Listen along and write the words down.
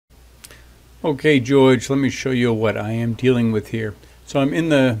Okay, George, let me show you what I am dealing with here. So I'm in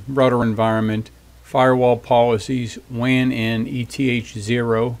the router environment, firewall policies, WAN in,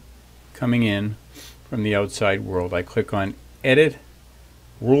 ETH0 coming in from the outside world. I click on Edit,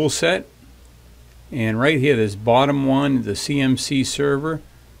 Rule Set, and right here, this bottom one, the CMC server,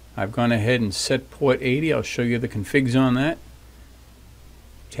 I've gone ahead and set port 80. I'll show you the configs on that.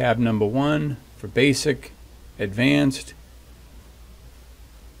 Tab number 1 for basic, advanced,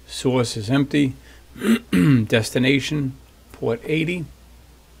 source is empty, destination, port 80.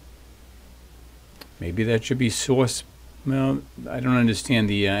 Maybe that should be source. Well, I don't understand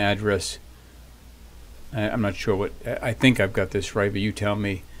the address. I'm not sure what, I think I've got this right, but you tell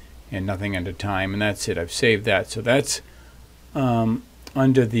me. And nothing under time, and that's it. I've saved that. So that's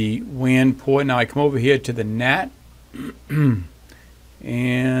under the WAN port. Now I come over here to the NAT,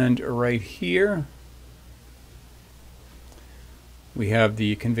 and right here we have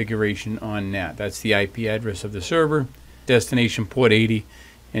the configuration on NAT. That's the IP address of the server, destination port 80,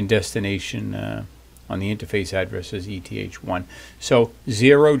 and destination on the interface address is ETH1. So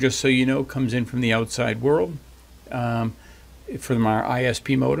 0, just so you know, comes in from the outside world from our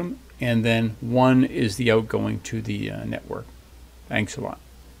ISP modem, and then 1 is the outgoing to the network. Thanks a lot.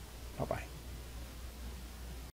 Bye-bye.